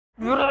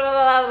Don't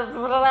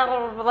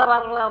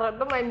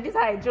mind this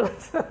I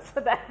joke so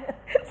that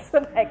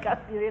I can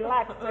be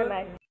relaxed when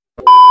I.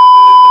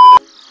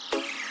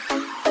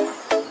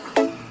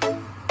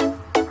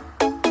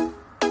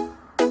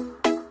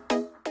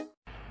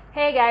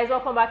 Hey guys,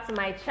 welcome back to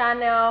my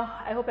channel.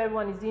 I hope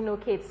everyone is doing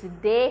okay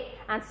today.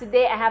 And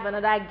today I have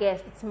another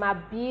guest. It's my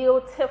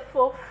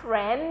beautiful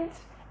friend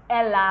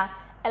Ella.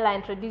 Ella,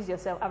 introduce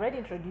yourself. I've already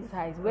introduced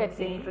her. It's weird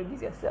saying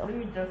introduce yourself. Let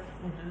me just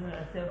introduce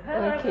myself.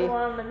 Hello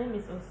everyone, my name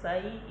is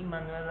Osai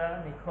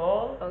Emanuela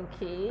Nicole.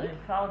 Okay. I'm a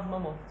proud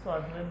mom of two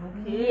adorable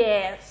kids.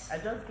 Yes. I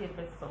just gave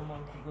birth some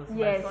months ago. So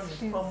Yes, my son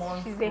is 4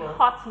 months she's plus. a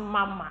hot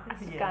mama,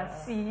 as you can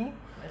see.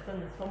 My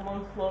son is 4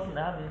 months plus and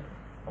I have a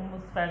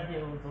almost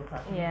 5-year-old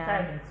daughter. Yeah.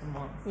 5 and 2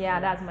 months. Yeah,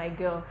 that's my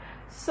girl.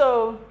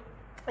 So,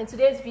 in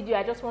today's video,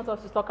 I just want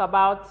us to talk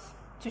about,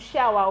 to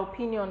share our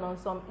opinion on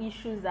some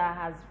issues that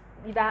has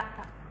either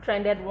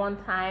trended one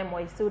time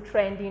or is still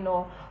trending,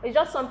 or it's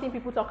just something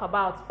people talk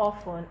about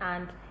often.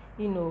 And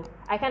you know,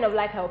 I kind of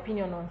like her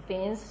opinion on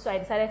things, so I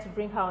decided to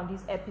bring her on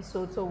this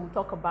episode so we'll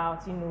talk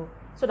about, you know,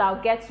 so that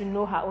I'll get to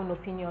know her own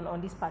opinion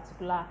on these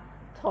particular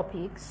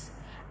topics.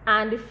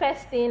 And the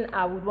first thing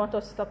I would want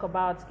us to talk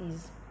about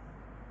is,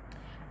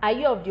 are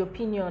you of the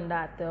opinion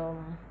that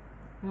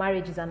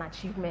marriage is an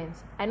achievement?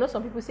 I know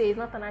some people say it's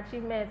not an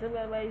achievement,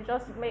 it's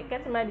just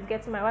getting married is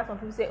getting married. Some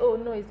people say, oh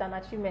no, it's an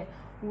achievement.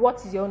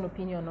 What is your own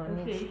opinion on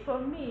it? Okay, for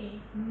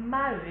me,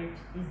 marriage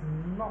is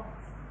not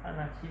an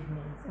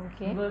achievement.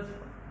 Okay. Because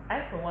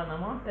I, for one, I'm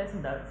one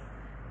person that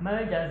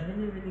marriage has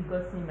really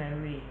gotten my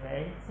way,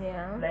 right?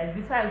 Yeah. Like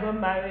before I got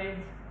married,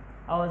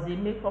 I was a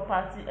makeup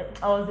artist.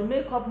 I was a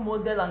makeup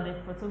model and a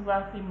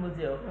photography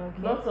model.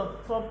 Okay. Lots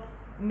of top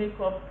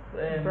makeup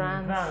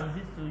brands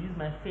used to use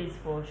my face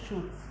for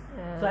shoots.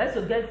 So I used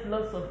to get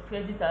lots of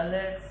credit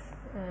alerts.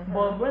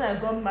 But when I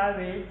got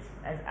married,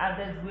 I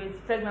added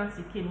weight.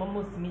 Pregnancy came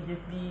almost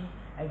immediately.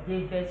 I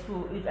gave birth,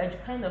 so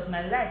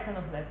my life kind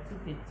of like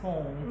took a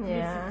turn, a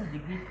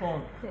 360-degree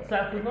turn. So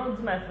I could not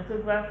do my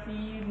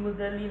photography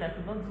modeling, I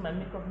could not do my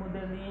makeup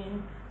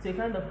modeling. So it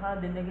kind of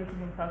had a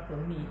negative impact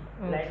on me.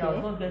 Like I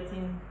was not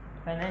getting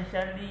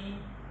financially,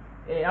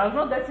 I was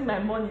not getting my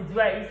money the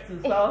way I used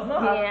to. So I was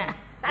not happy.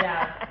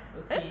 Yeah.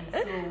 Okay.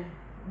 So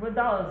but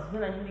that was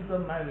when I really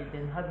got married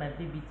and had my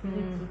baby. It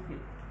really took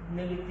a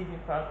negative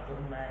impact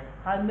on my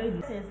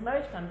handmade. Since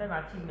marriage can be an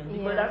achievement,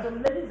 because there are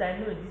some ladies I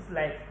know in this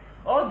life,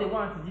 all they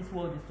want in this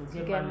world is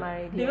to get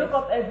married. They wake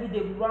up every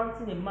day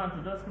wanting a man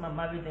to just come and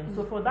marry them.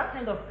 So for that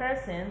kind of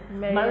person,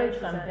 marriage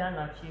can be an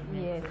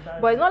achievement. Yes. So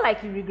but it's not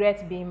like you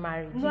regret being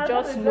married. No, you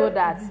just know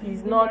that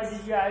it's not.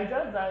 Yeah, it's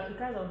just that it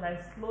kind of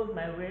like slowed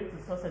my way to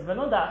success. But I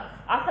know that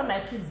after my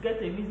kids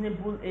get a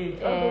reasonable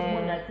age, all those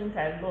money I think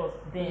I lost,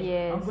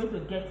 then I'm going to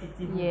get it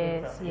even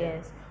better.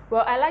 Yes.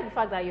 Well, I like the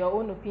fact that your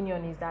own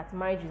opinion is that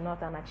marriage is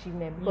not an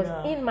achievement,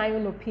 because in my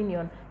own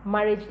opinion,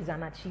 marriage is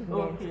an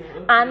achievement.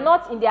 And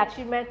not in the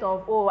achievement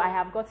of, oh, I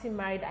have gotten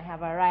married, I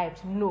have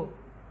arrived. No.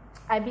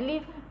 I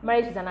believe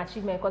marriage is an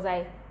achievement because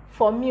I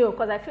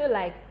feel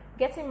like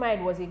getting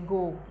married was a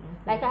goal.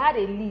 Like I had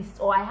a list,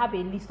 or I have a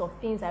list of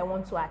things I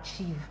want to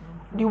achieve.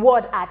 The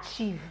word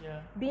achieve.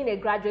 Being a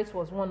graduate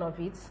was one of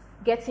it.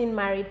 Getting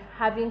married,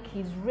 having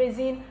kids,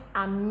 raising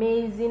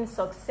amazing,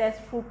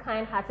 successful,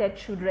 kind-hearted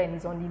children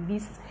is on the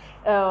list.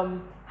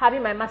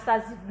 Having my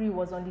master's degree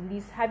was on the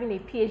list. Having a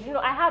PhD, you know,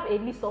 I have a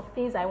list of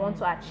things I want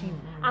to achieve,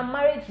 and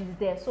marriage is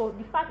there. So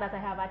the fact that I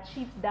have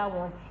achieved that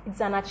one,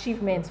 it's an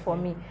achievement for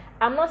me.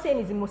 I'm not saying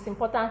it's the most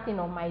important thing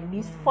on my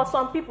list. For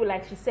some people,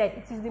 like she said,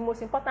 it is the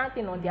most important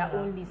thing on their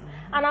own list,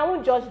 and I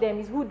won't judge them.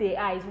 It's who they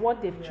are, it's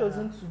what they've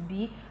chosen to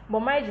be. But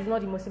marriage is not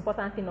the most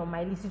important thing on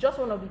my list. It's just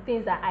one of the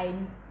things that I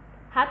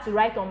had to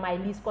write on my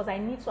list because I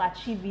need to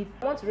achieve it.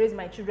 I want to raise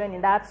my children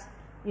in that,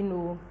 you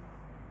know,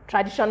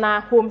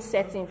 traditional home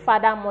setting,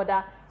 father,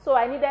 mother. So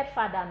I needed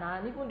father now,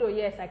 and even though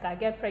yes, I can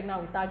get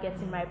pregnant without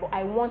getting married, but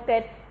I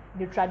wanted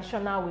the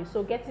traditional way.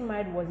 So getting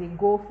married was a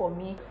goal for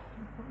me.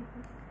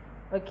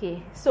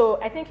 Okay, so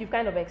I think you've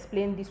kind of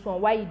explained this one,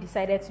 why you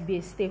decided to be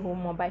a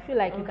stay-home mom, but I feel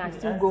like you can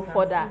still go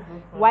further.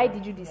 Why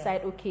did you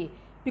decide? Okay,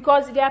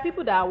 because there are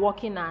people that are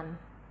working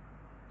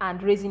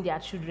and raising their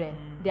children.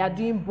 They are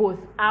doing both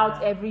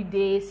out every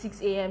day,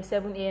 6 a.m.,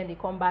 7 a.m., they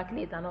come back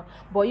late and all.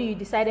 But you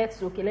decided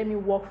to, okay, let me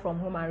work from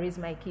home and raise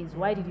my kids.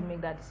 Why did you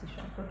make that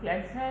decision? Okay,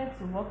 I decided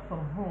to work from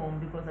home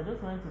because I just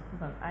wanted to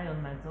put an eye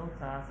on my daughter,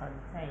 as at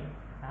the time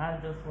I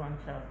had just one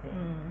child there.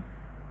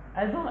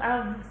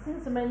 I've seen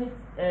so many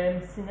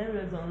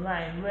scenarios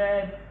online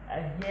where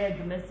I hear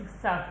domestic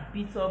staff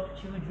beat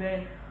up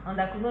children, and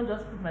I could not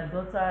just put my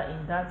daughter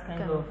in that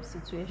kind of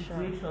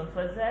situation. So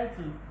I decided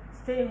to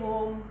stay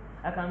home.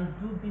 I can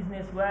do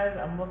business while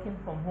I'm working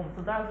from home.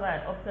 So that's why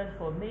I opted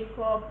for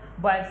makeup.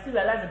 But I still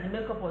realized that the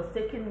makeup was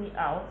taking me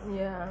out.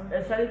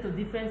 Especially to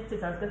different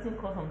states. I was getting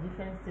calls from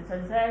different states. I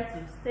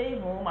decided to stay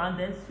home and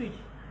then switch.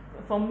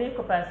 From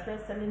makeup, I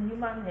started selling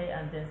human hair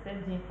and then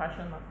started doing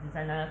fashion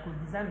design. And I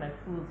could design my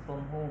clothes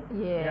from home.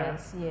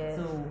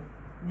 So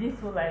this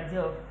whole idea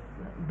of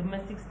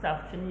domestic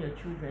staff training your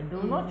children. They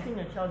will not train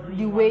your child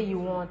the way you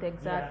want.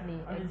 Exactly.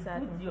 Yeah. And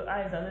exactly. put your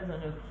eyes and eyes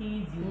on your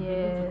kids. You'll be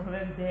able to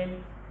correct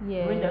them.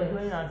 When they're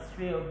going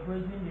astray or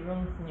doing the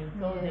wrong thing, you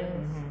tell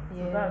them.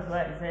 So that's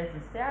why I decided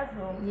to stay at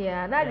home.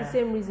 Yeah, that's the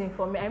same reason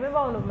for me. I remember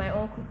one of my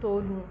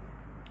uncle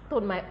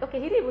he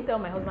didn't even tell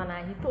my husband,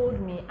 and he told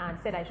me and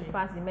said I should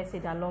pass the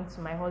message along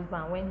to my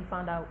husband when he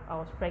found out I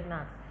was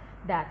pregnant,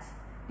 that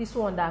this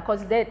one, that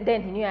because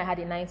then he knew I had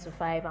a 9 to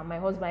 5, and my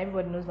husband,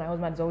 everybody knows my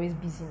husband is always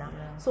busy now.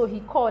 So he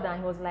called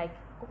and he was like,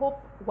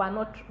 hope we're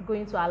not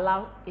going to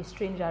allow a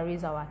stranger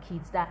raise our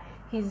kids, that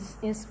he's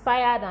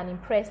inspired and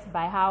impressed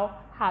by how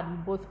hard we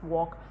both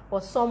work,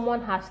 but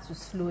someone has to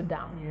slow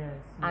down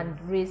and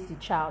raise the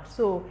child.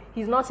 So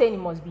he's not saying it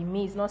must be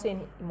me, he's not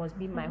saying it must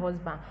be my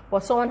husband,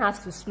 but someone has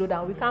to slow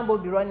down. We can't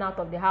both be running out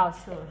of the house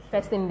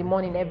first thing in the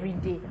morning every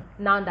day,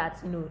 now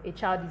that a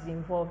child is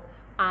involved.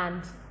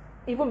 And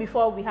even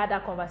before we had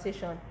that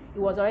conversation, it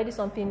was already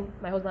something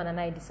my husband and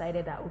I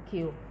decided that,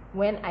 okay,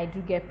 when I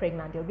do get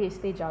pregnant, there'll be a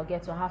stage I'll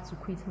get to have to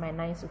quit my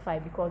 9 to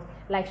 5, because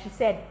like she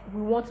said,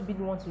 we want to be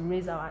the one to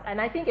raise our, and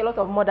I think a lot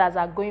of mothers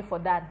are going for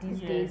that these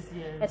days,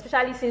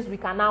 especially since we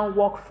can now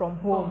work from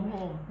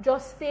home.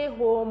 Just stay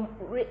home.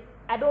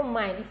 I don't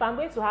mind if I'm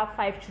going to have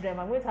 5 children, if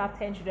I'm going to have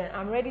 10 children,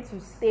 I'm ready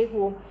to stay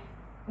home,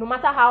 no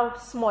matter how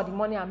small the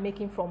money I'm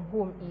making from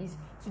home is,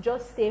 to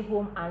just stay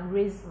home and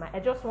raise I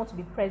just want to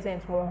be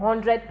present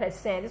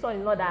 100%. This one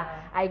is not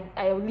that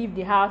I leave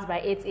the house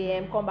by 8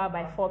 a.m., come back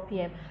by 4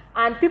 p.m.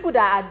 And people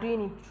that are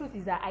doing it, truth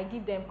is that I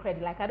give them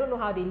credit. Like, I don't know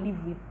how they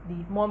live with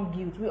the mom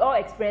guilt. We all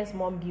experience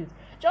mom guilt.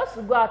 Just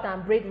to go out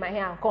and braid my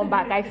hair and come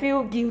back, I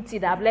feel guilty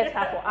that I've left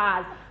her for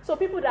hours. So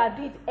people that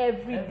do it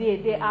every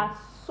day, they are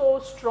so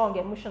strong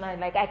emotionally.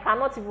 Like, I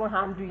cannot even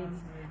handle it.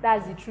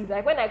 That's the truth.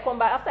 Like, when I come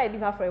back, after I leave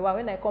her for a while,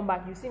 when I come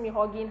back, you see me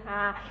hugging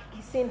her,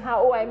 kissing her.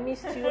 Oh, I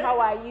missed you. How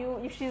are you?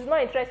 If she's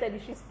not interested,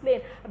 if she's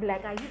plain, I'll be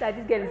like, I see that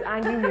this girl is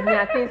angry with me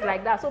and things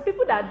like that. So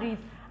people that do it,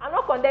 I'm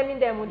not condemning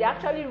them. They're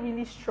actually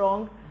really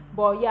strong.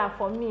 But yeah,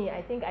 for me,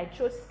 I think I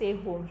chose stay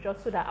home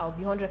just so that I'll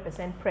be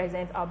 100%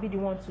 present. I'll be the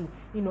one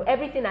to,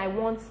 everything I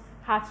want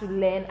her to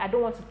learn. I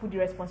don't want to put the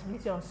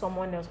responsibility on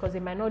someone else because they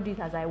might not do it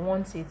as I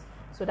want it.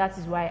 So that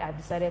is why I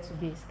decided to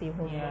be a stay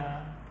home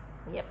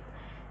mom. Yep.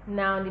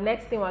 Now, the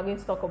next thing we're going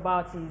to talk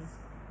about is,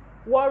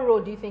 what role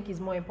do you think is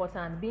more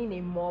important, being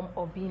a mom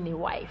or being a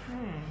wife?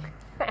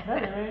 That's a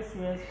very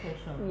serious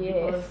question.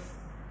 Because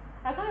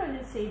I can't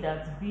really say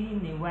that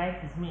being a wife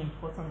is more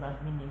important than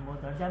being a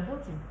mother. They are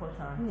both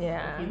important.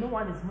 Okay, no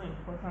one is more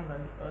important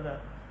than the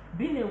other.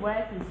 Being a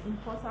wife is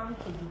important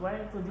to the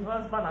wife, to the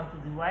husband, and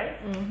to the wife.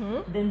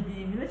 Then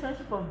the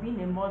relationship of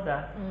being a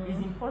mother is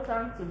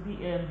important to be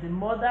the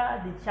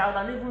mother, the child,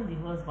 and even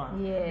the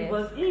husband.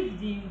 Because if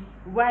the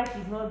wife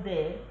is not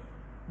there,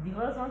 the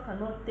husband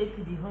cannot take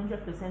the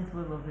 100%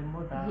 role of the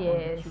mother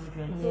or the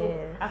children.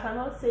 So I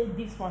cannot say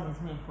this one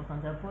is more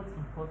important. They're both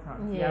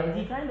important.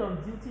 The kind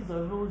of duties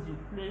or roles you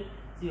play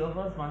to your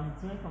husband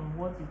is different from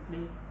what you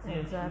play to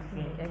your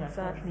children.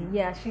 Exactly.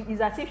 Yeah,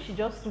 it's as if she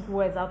just took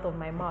words out of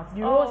my mouth.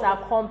 The roles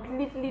are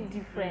completely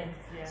different.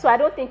 So I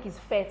don't think it's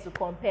fair to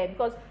compare,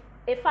 because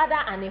a father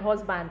and a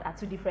husband are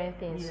two different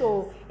things.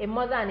 So a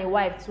mother and a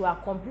wife too are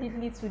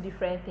completely two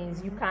different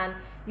things.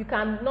 You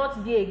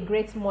cannot be a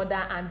great mother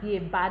and be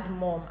a bad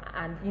mom,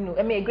 and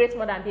a great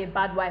mother and be a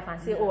bad wife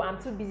and say, oh,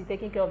 I'm too busy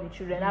taking care of the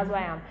children, that's why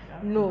I'm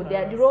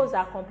the roles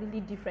are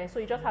completely different. So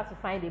you just have to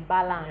find a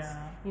balance,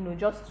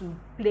 just to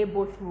play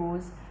both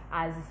roles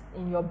as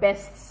in your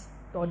best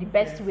or the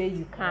best way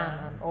you can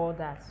and all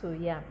that. So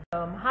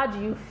how do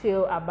you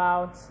feel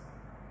about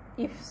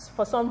if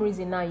for some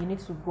reason now you need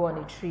to go on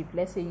a trip?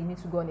 Let's say you need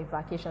to go on a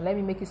vacation. Let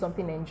me make you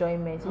something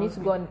enjoyment. You need to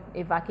go on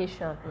a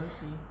vacation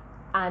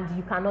and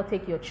you cannot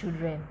take your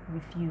children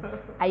with you.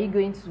 Are you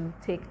going to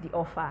take the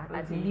offer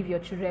as you leave your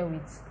children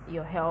with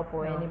your help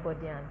or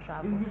anybody and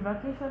travel? If the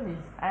vacation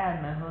is I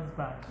and my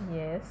husband,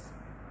 yes,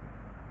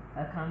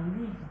 I can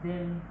leave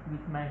them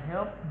with my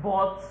help,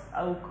 but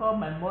I will call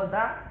my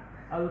mother,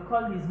 I will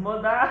call his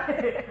mother,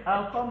 I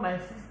will call my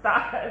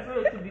sister, so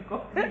it will be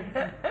complete.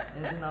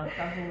 And then I'll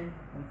travel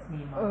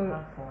with him and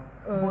have fun.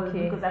 But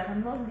because I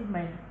cannot leave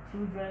my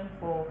children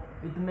for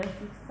a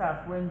domestic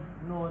staff when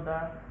no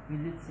other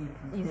relative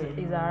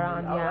is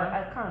around.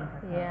 I can't.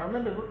 I'm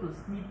not able to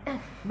sleep.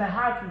 My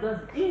heart will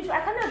just.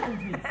 I cannot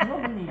do it.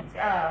 No need.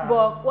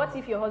 But what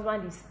if your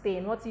husband is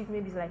staying? What if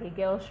maybe it's like a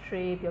girl's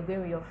trip? You're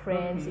going with your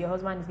friends. Your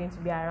husband is going to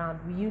be around.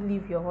 Will you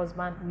leave your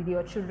husband with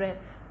your children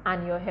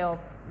and your help?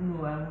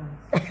 No, I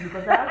won't,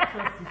 because I have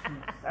trust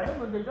issues. I don't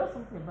know. There's just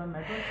something about me.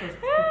 I don't trust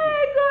people.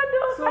 Hey God,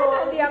 no! So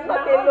finally, I'm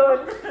not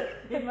alone.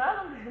 If my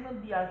husband is gonna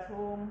be at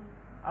home,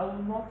 I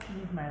will not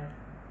leave my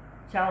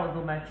child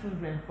or my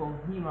children for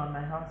him and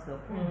my house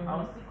help. I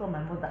will still call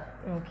my mother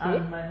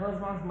and my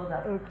husband's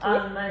mother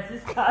and my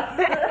sisters.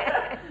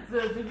 So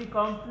it will be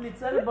complete.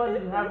 So everybody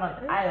will have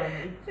an eye on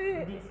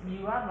it.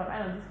 You have an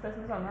eye on this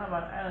person, and have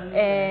an eye on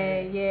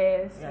you.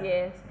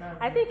 Yes.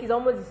 I think it's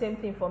almost the same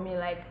thing for me.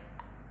 Like,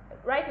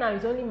 right now,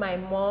 it's only my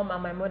mom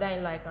and my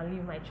mother-in-law I can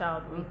leave my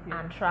child with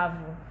and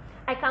travel.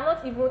 I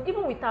cannot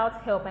even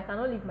without help, I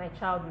cannot leave my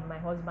child with my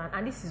husband,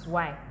 and this is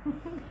why.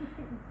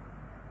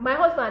 My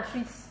husband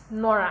treats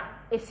Nora,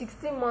 a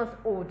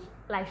 16-month-old,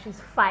 like she's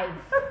 5.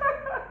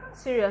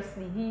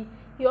 Seriously,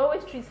 he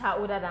always treats her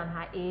older than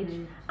her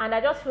age, and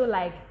I just feel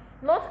like,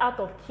 not out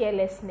of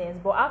carelessness,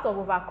 but out of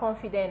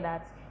overconfidence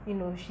that, you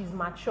know, she's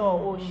mature,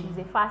 or she's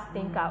a fast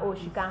thinker, or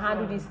she can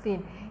handle this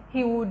thing,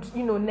 he would,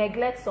 you know,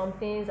 neglect some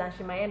things, and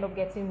she might end up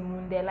getting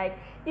wounded. Like,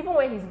 even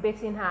when he's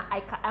beating her,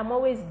 I'm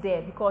always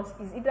there, because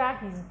it's either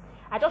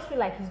I just feel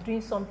like he's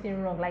doing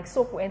something wrong, like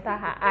soap will enter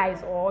her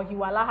eyes, or he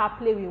will allow her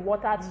play with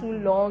water too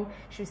long,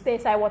 she'll stay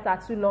inside water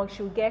too long,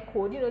 she'll get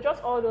cold, you know,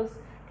 just all those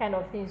kind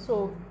of things.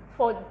 So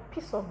for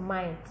peace of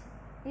mind,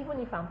 even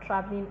if I'm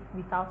traveling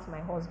without my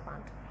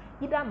husband,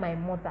 either my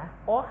mother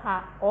or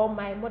her, or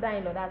my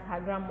mother-in-law, that's her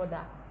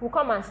grandmother, will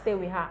come and stay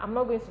with her. I'm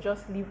not going to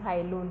just leave her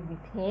alone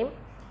with him.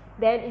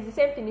 Then it's the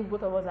same thing if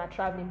both of us are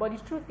traveling. But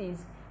the truth is,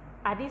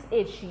 at this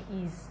age she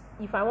is,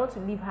 if I want to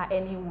leave her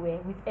anywhere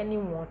with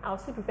anyone, I'll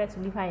still prefer to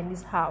leave her in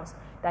this house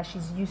that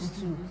she's used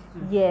to.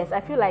 Yes,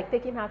 I feel like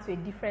taking her to a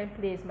different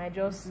place might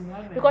just,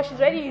 because she's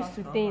already used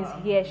to things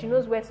here. She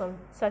knows where some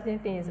certain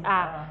things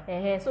are.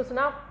 So to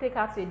now take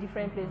her to a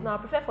different place, now I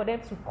prefer for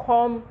them to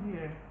come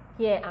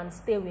here and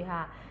stay with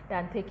her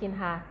than taking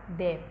her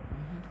there.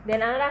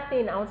 Then another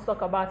thing I want to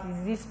talk about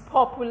is this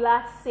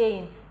popular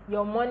saying,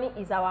 your money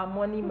is our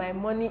money, my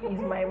money is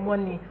my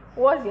money.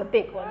 What's your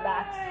take on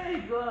that?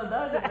 Hey God,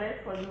 that was a very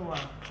funny one.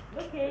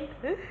 Okay.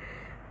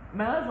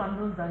 My husband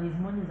knows that his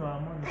money is our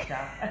money,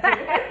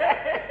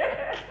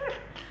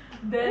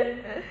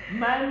 Then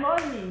my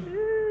money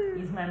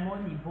is my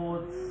money,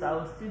 but I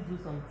will still do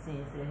some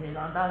things, and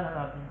that's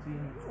how I've been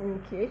doing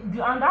it. Okay.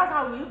 And that's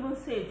how we even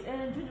say it.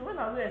 And Juju, when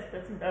are we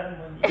expecting that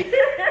money?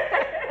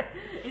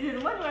 It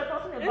is money we're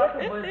talking about,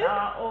 but it's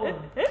our own.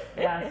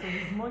 Yeah, so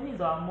his money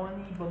is our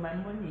money, but my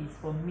money is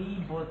for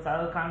me, but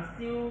I can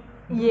still.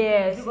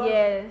 Yes.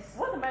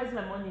 What am I using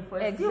my money for?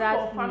 It's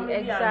Exactly. still for family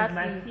and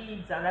my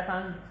kids, and I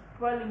can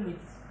probably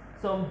with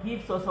some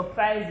gifts or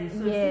surprises.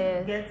 So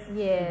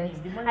yes.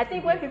 I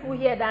think when people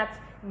hear that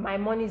my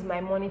money is my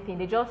money thing,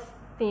 they just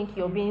think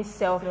you're being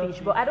selfish.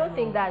 But I don't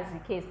think that's the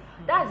case.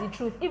 That's the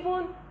truth.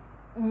 Even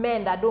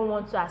men that don't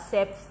want to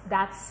accept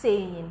that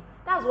saying,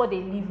 that's what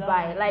they live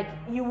by. Like,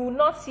 you will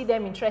not see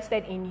them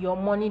interested in your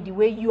money the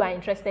way you are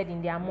interested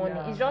in their money.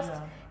 It's just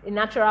a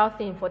natural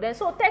thing for them.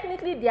 So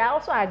technically they are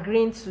also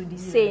agreeing to the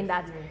saying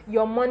that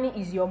your money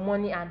is your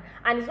money, and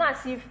it's not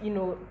as if, you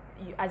know,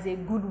 you, as a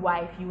good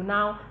wife,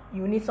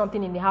 you need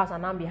something in the house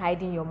and now be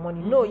hiding your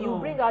money. No, you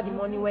bring out the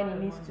money when it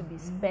needs to be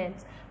spent.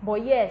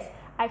 But yes,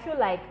 I feel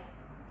like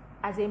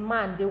as a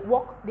man, they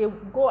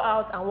go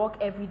out and work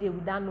every day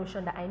with that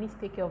notion that I need to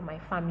take care of my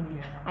family.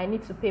 I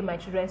need to pay my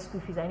children's school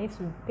fees. I need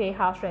to pay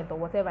house rent or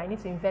whatever. I need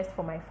to invest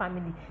for my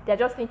family. They're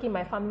just thinking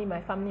my family,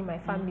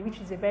 which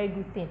is a very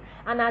good thing.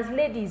 And as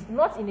ladies,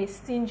 not in a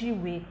stingy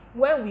way,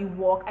 when we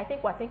work, I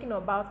think we're thinking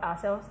about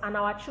ourselves and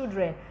our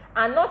children,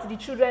 and not the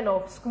children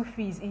of school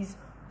fees, is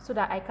so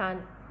that I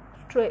can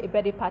throw a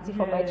birthday party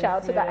for my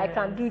child, so that I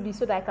can do this,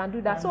 so that I can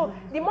do that. So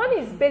the money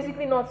is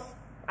basically not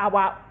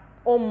our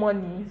own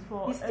money.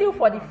 It's still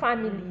for the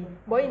family,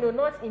 but, you know,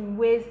 not in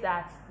ways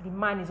that the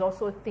man is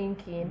also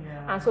thinking.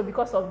 And so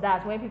because of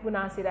that, when people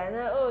now say that,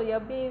 oh, you're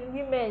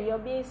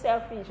being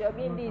selfish, you're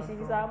being this, it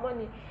is our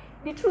money.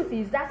 The truth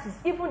is, that is,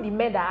 even the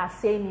men that are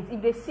saying it,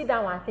 if they sit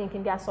down and think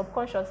in their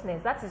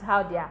subconsciousness, that is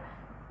how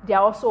they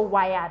are also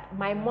wired.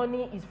 My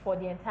money is for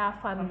the entire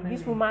family.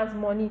 This woman's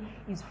money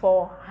is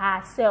for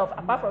herself.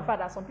 Apart from the fact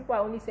that some people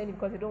are only saying it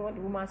because they don't want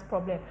the woman's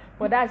problem.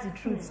 But that's the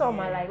truth. Some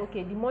are like,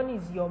 okay, the money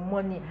is your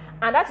money.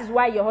 And that is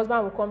why your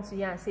husband will come to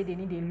you and say they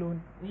need a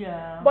loan.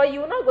 But you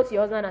will not go to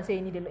your husband and say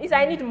you need a loan. It's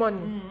I need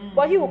money.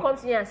 But he will come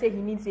to you and say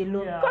he needs a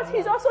loan. Because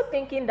he's also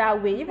thinking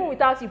that way. Even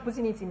without you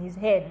putting it in his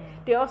head,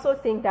 they also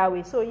think that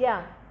way. So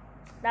yeah,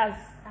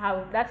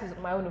 that is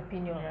my own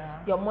opinion.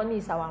 Your money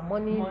is our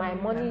money, my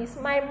money is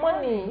my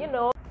money, you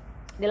know.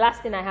 The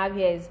last thing I have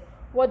here is,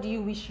 what do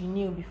you wish you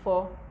knew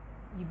before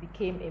you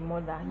became a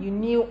mother? You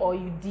knew or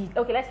you did?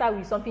 Okay, let's start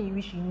with something you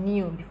wish you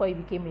knew before you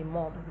became a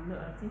mom. No,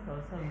 I think I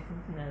was saying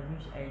something I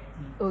wish I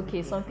did.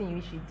 Okay, something you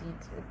wish you did.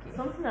 Okay.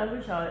 Something I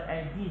wish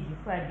I did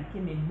before I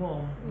became a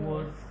mom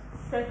was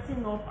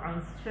setting up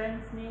and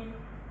strengthening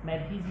my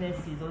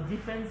businesses or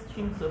different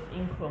streams of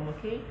income,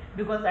 okay?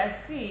 Because I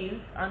feel,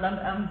 and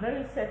I'm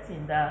very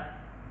certain that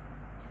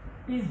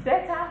it's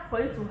better for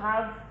you to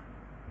have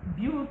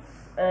built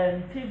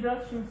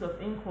previous streams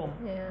of income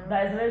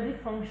that is already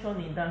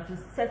functioning than to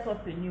set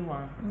up a new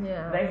one.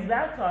 But it's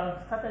better to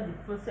have started the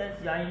process,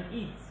 you are in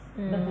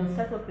it, than to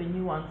set up a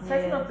new one.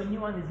 Setting up a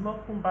new one is more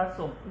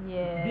cumbersome.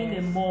 Being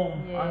a mom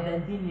and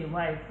then being a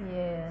wife.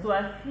 So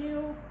I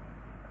feel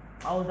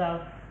I would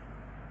have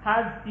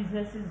had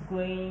businesses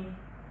going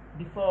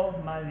before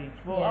marriage.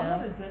 Well, I'm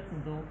not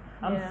regretting though.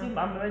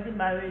 I'm already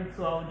married,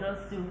 so I'll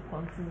just still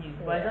continue.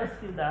 But I just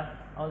feel that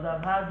I would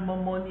have had more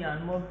money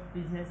and more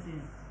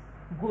businesses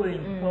going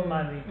before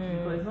marriage,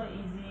 because it's not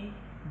easy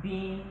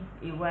being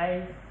a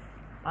wife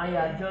and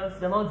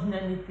you're not doing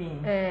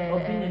anything, or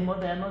being a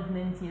mother, you're not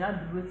doing anything, you're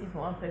not waiting for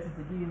one person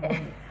to give you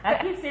money. I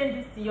keep saying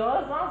this to you, your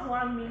husband's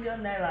 1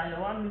 million naira and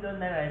your 1 million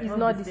naira is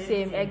not the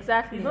same.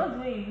 Exactly. It's not the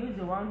way you use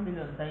your 1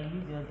 million that you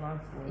use your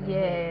husband's phone.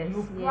 Yes.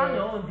 You plan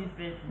your own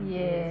differently.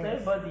 Yes.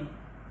 So everybody,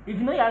 if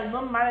you know you're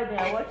not married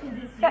and you're watching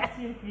this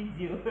YouTube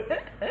video,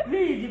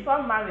 please,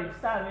 before marriage,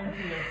 start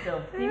arranging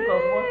yourself. Think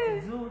of what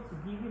to do to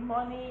give you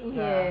money.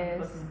 Yes.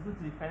 Because it's good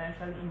to be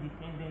financially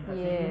independent as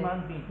a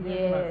human being.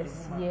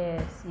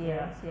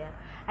 Yes.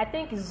 I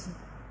think it's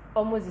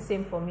almost the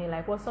same for me.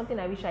 Like, what's something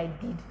I wish I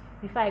did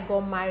before I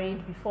got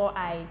married, before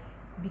I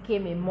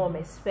became a mom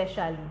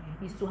especially,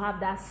 is to have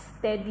that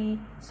steady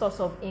source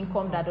of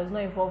income that does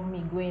not involve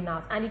me going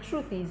out. And the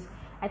truth is,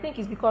 I think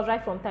it's because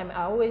right from time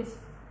I always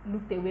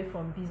looked away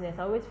from business.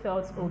 I always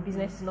felt, oh,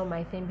 business is not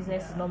my thing,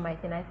 business is not my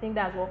thing. I think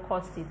that's what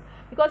caused it.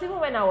 Because even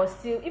when I was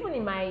still, even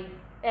in my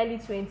early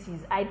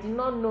 20s, I did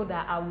not know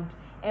that I would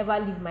ever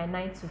leave my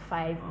 9 to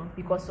 5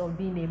 because of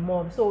being a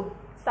mom. So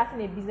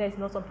starting a business is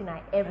not something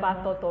I ever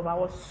thought of.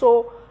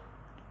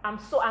 I'm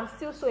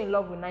still so in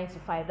love with 9 to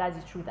 5. That's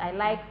the truth. I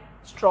like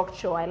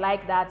structure. I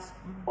like that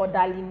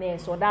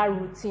orderliness or that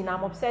routine.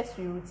 I'm obsessed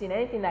with routine.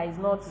 Anything that is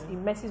not, it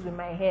messes with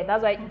my head.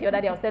 That's why the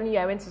other day I was telling you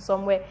I went to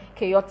somewhere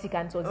chaotic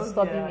and it was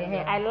disturbing my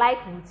hair. I like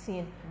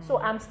routine. So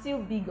I'm still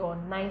big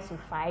on 9 to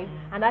 5,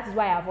 and that is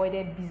why I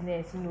avoided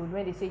business. You know,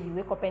 when they say you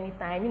wake up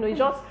anytime, you know, it's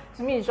just,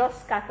 to me, it's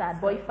just scattered.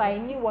 But if I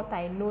knew what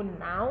I know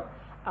now,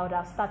 I would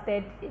have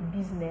started a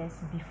business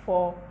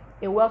before,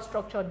 a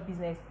well-structured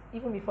business,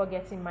 even before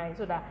getting married,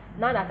 so that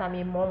now that I'm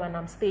a mom and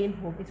I'm staying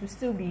home, it will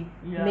still be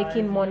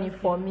making money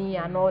for me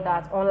and all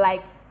that.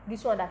 Unlike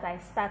this one that I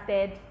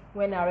started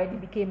when I already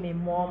became a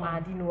mom,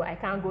 and you know, I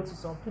can't go to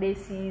some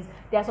places.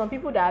 There are some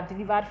people that I've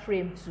delivered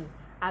frame to.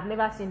 I've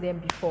never seen them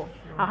before.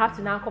 I'll have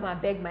to now come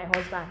and beg my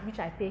husband, which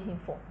I pay him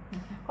for.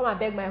 Come and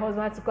beg my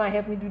husband to go and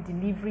help me do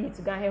delivery,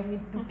 to go and help me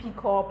do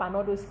pick up and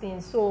all those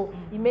things. So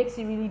it makes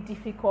it really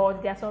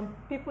difficult. There are some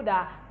people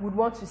that would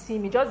want to see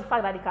me. Just the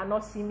fact that they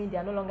cannot see me, they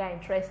are no longer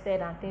interested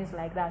and things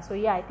like that. So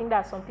yeah, I think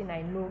that's something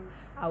I know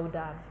I would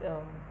have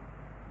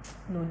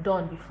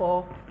done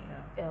before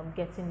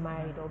getting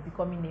married or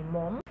becoming a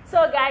mom.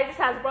 So guys, this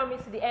has brought me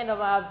to the end of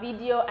our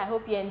video. I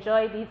hope you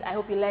enjoyed it. I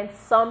hope you learned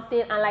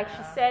something. And like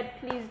she said,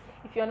 please,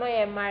 if you're not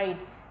yet married,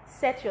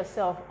 set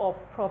yourself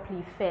up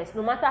properly first.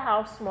 No matter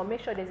how small, make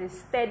sure there's a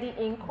steady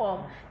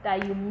income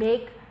that you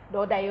make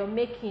or that you're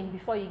making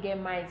before you get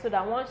married, so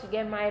that once you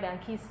get married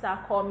and kids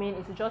start coming,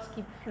 it will just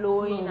keep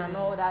flowing and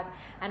all that.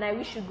 And I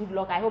wish you good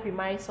luck. I hope you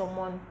marry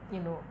someone, you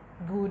know,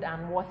 good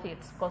and worth it,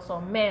 because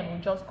some men will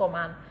just come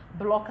and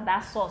block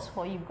that source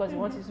for you because he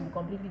wants you to be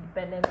completely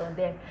dependent on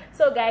them.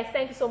 So guys,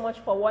 thank you so much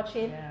for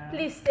watching.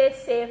 Please stay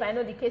safe. I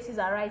know the cases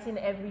are rising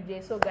every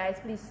day, so guys,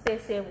 please stay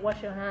safe,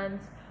 wash your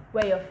hands,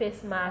 wear your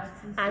face mask,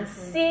 and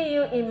see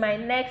you in my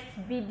next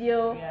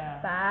video.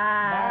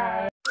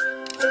 Bye.